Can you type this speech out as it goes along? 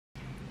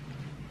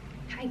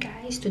Hi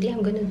guys, today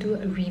I'm going to do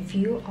a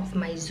review of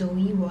my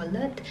Zoe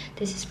wallet.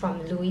 This is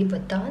from Louis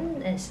Vuitton.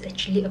 It's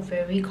actually a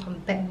very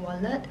compact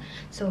wallet.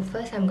 So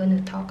first I'm going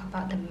to talk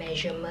about the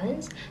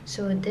measurements.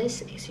 So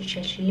this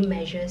actually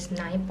measures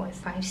 9.5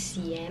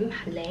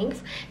 cm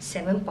length,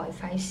 7.5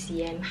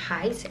 cm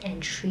height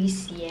and 3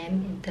 cm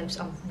in terms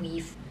of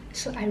width.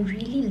 So I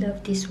really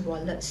love this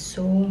wallet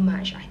so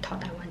much. I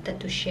thought I wanted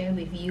to share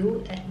with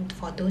you, and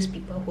for those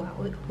people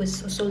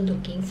who's also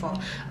looking for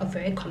a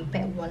very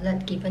compact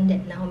wallet, given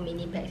that now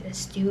mini bags are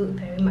still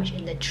very much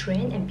in the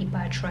trend and people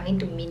are trying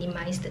to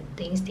minimize the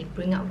things they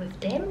bring out with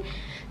them.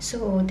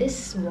 So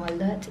this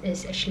wallet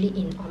is actually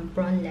in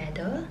Empreinte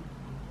Leather,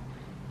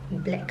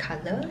 black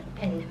color,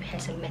 and it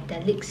has a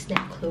metallic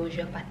snap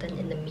closure button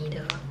in the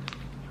middle.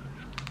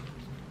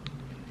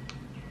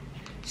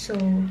 So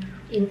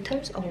in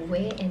terms of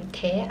wear and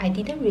tear, I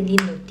didn't really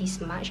notice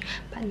much,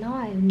 but now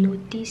I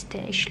noticed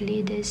that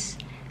actually this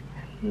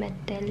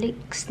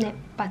metallic snap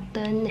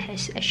button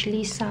has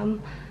actually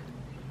some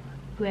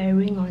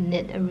wearing on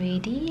it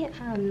already.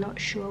 I'm not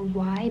sure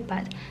why,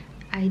 but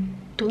I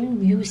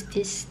don't use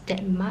this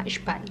that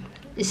much, but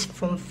it's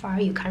from far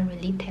you can't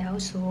really tell,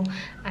 so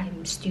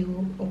I'm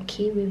still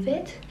okay with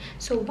it.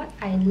 So what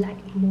I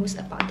like most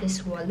about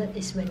this wallet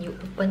is when you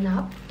open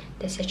up,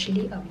 there's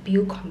actually a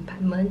bill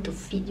compartment to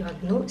fit your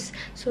notes.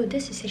 So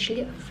this is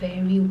actually a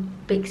very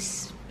big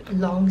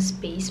long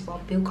space for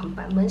bill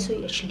compartment, so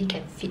you actually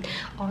can fit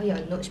all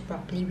your notes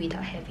properly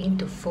without having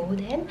to fold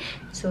them.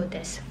 So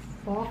there's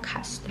 4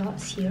 card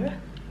slots here.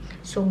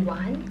 So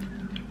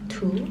 1,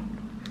 2,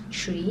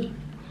 3,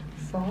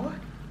 4,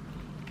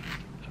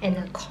 and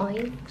a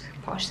coin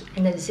portion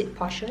and a zip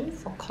portion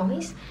for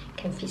coins.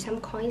 Can fit some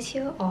coins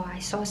here, or I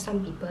saw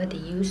some people they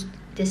use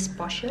this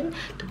portion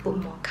to put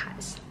more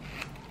cards.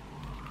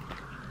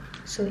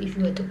 So if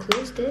you were to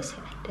close this,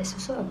 there's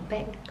also a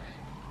back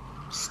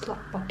slot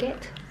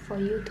pocket for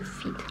you to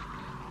fit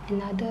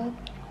another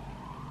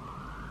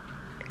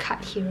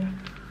card here.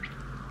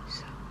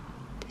 So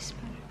this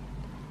one.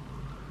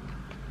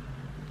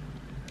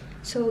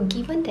 So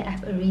given that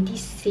I've already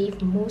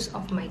saved most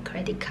of my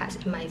credit cards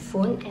in my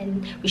phone,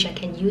 and which I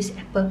can use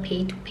Apple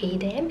Pay to pay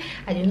them,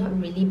 I do not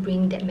really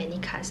bring that many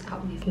cards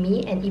out with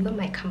me, and even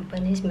my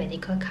company's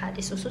medical card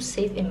is also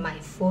saved in my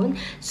phone,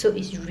 so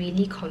it's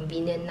really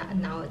convenient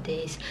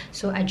nowadays.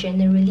 So I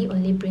generally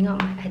only bring out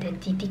my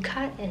identity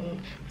card and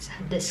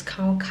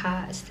discount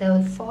cards. There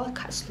are 4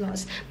 card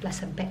slots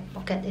plus a back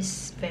pocket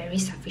is very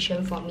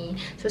sufficient for me.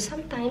 So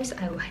sometimes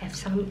I will have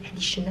some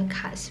additional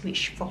cards,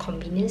 which for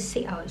convenience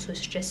sake I also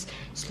just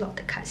slot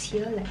the cards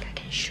here, like I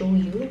can show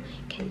you. You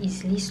can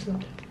easily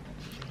slot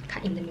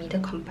card in the middle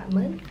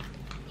compartment.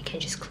 You can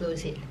just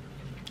close it.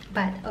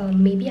 But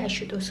maybe I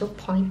should also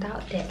point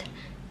out that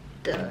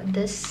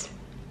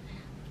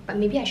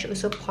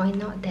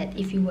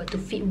if you were to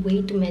fit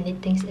way too many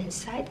things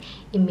inside,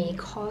 it may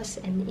cause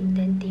an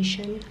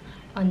indentation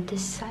on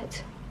this side.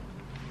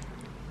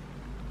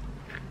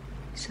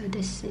 So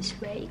this is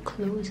where it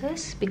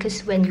closes,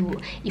 because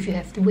if you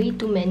have way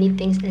too many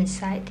things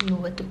inside, you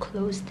were to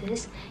close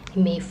this, it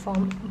may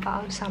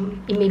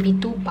it may be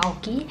too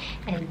bulky,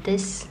 and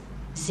this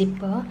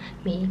zipper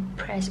may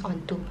press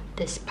onto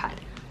this part.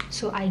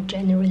 So I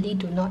generally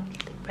do not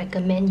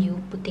recommend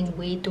you putting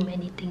way too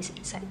many things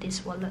inside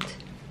this wallet.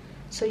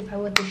 So if I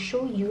were to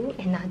show you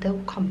another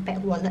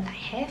compact wallet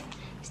I have,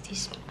 it's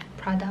this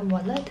Prada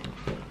wallet.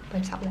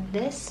 Opens up like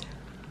this.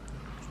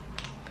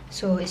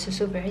 So it's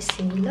also very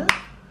similar.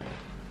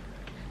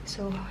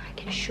 So I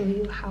can show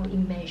you how it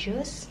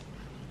measures.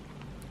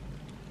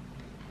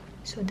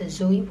 So the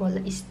Zoe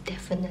wallet is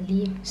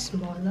definitely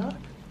smaller.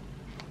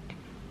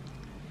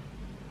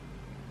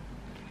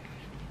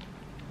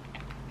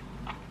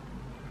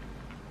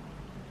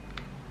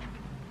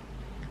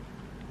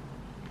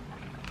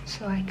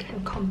 So I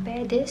can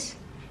compare this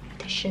with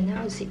the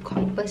Chanel zip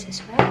coin purse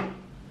as well.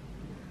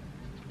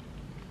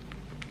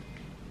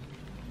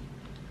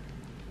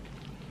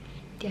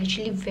 They're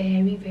actually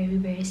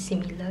very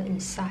similar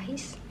in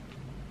size,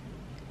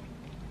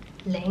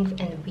 length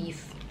and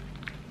width.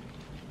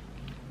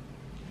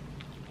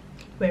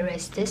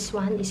 Whereas this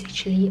one is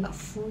actually a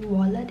full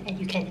wallet, and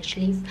you can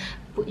actually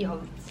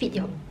fit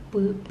your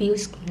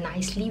bills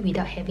nicely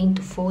without having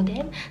to fold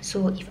them.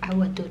 So if I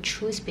were to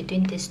choose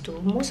between these two,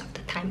 most of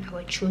the time I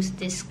would choose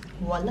this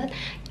wallet.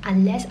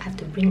 Unless I have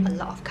to bring a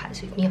lot of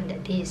cards with me on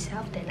that day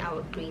itself, then I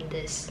would bring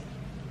this.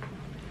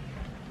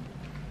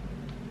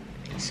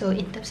 So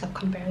in terms of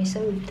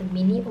comparison with the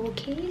mini O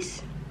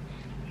case,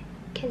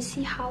 you can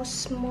see how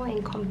small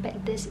and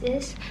compact this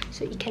is.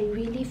 So it can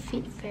really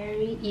fit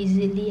very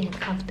easily and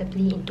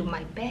comfortably into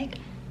my bag.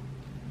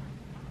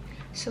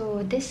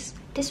 So this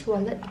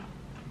wallet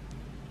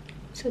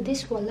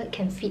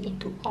can fit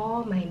into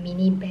all my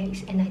mini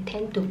bags, and I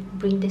tend to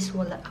bring this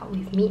wallet out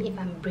with me if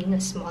I'm bringing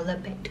a smaller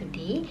bag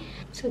today.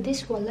 So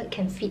this wallet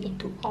can fit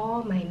into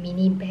all my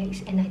mini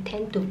bags, and I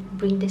tend to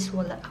bring this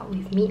wallet out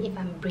with me if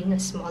I'm bringing a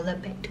smaller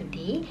bag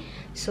today.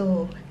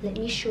 So let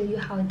me show you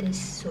how this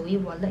Zoe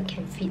wallet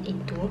can fit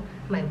into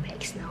my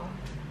bags now.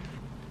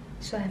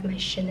 So I have my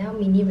Chanel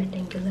mini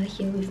rectangular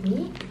here with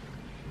me.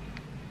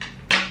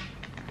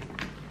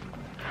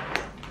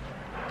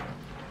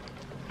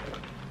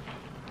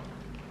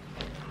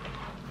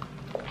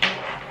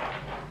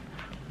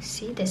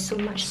 See, there's so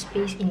much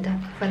space in the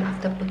front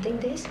after putting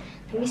this.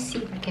 Let me see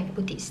if I can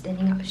put it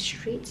standing up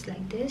straight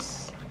like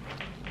this.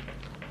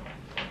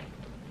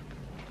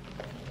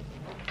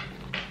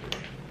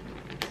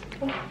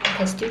 Oh, I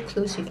can still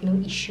close with no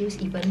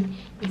issues even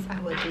if I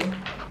were to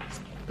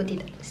put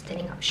it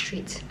standing up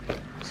straight.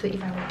 So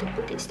if I were to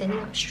put it standing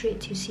up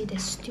straight, you see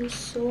there's still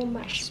so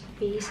much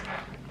space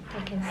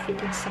that can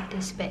fit inside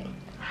this bag.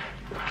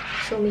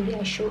 So maybe I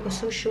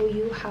also show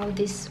you how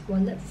this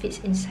wallet fits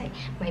inside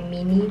my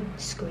mini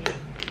square.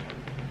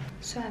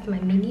 So I have my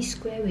mini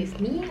square with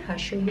me. I'll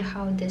show you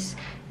how this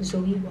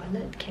Zoe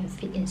wallet can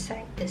fit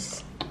inside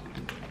this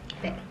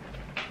bag.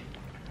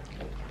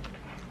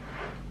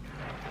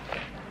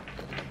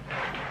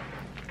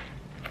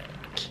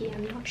 Okay,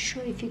 I'm not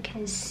sure if you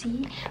can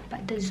see,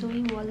 but the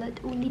Zoe wallet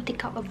only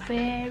takes up a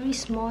very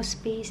small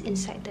space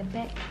inside the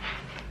bag.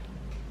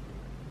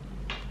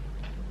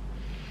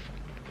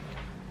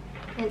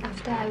 And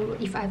after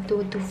if I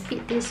were to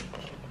fit this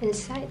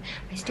inside,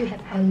 I still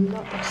have a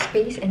lot of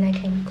space and I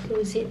can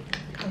close it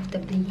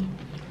comfortably.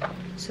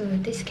 So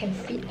this can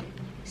fit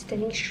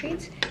standing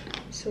straight.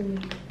 So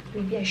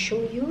maybe I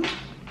show you.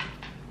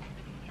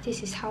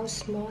 This is how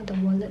small the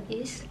wallet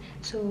is.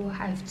 So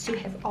I still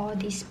have all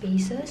these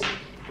spaces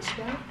as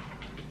well.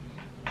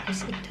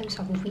 As in terms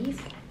of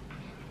width,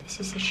 this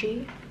is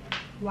actually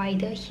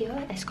wider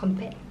here as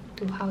compared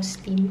to how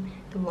slim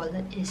the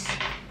wallet is.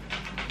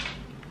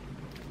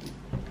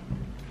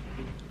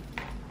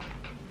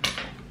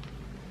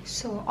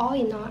 So all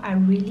in all, I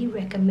really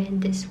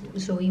recommend this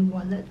Zoe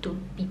wallet to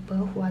people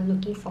who are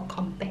looking for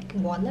compact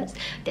wallets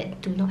that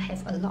do not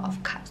have a lot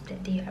of cards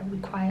that they are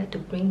required to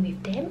bring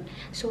with them.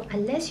 So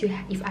unless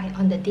if I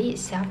on the day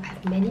itself I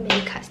have many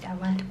cards that I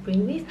want to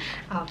bring with,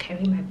 I'll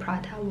carry my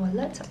Prada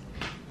wallet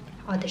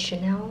or the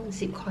Chanel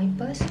zip coin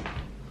purse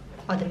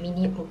or the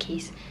mini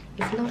case.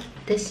 If not,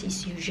 this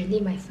is usually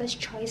my first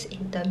choice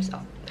in terms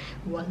of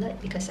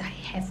wallet because I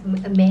have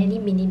many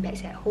mini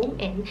bags at home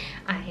and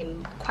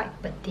I'm quite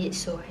petite,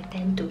 so I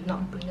tend to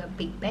not bring a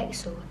big bag,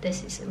 so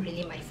this is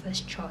really my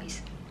first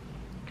choice.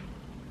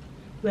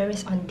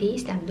 Whereas on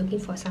days that I'm looking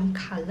for some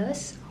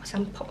colors or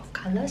some pop of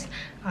colors,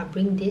 I'll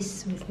bring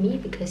this with me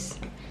because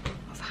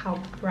of how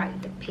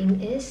bright the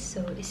pink is.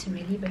 So it's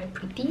really very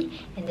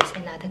pretty, and there's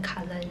another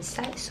color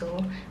inside,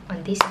 so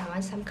on days I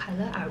want some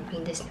color, I'll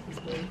bring this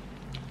with me.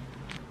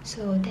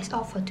 So that's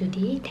all for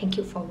today. Thank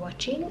you for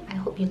watching. I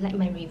hope you like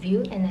my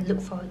review and I look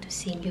forward to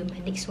seeing you in my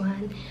next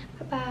one.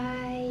 Bye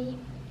bye.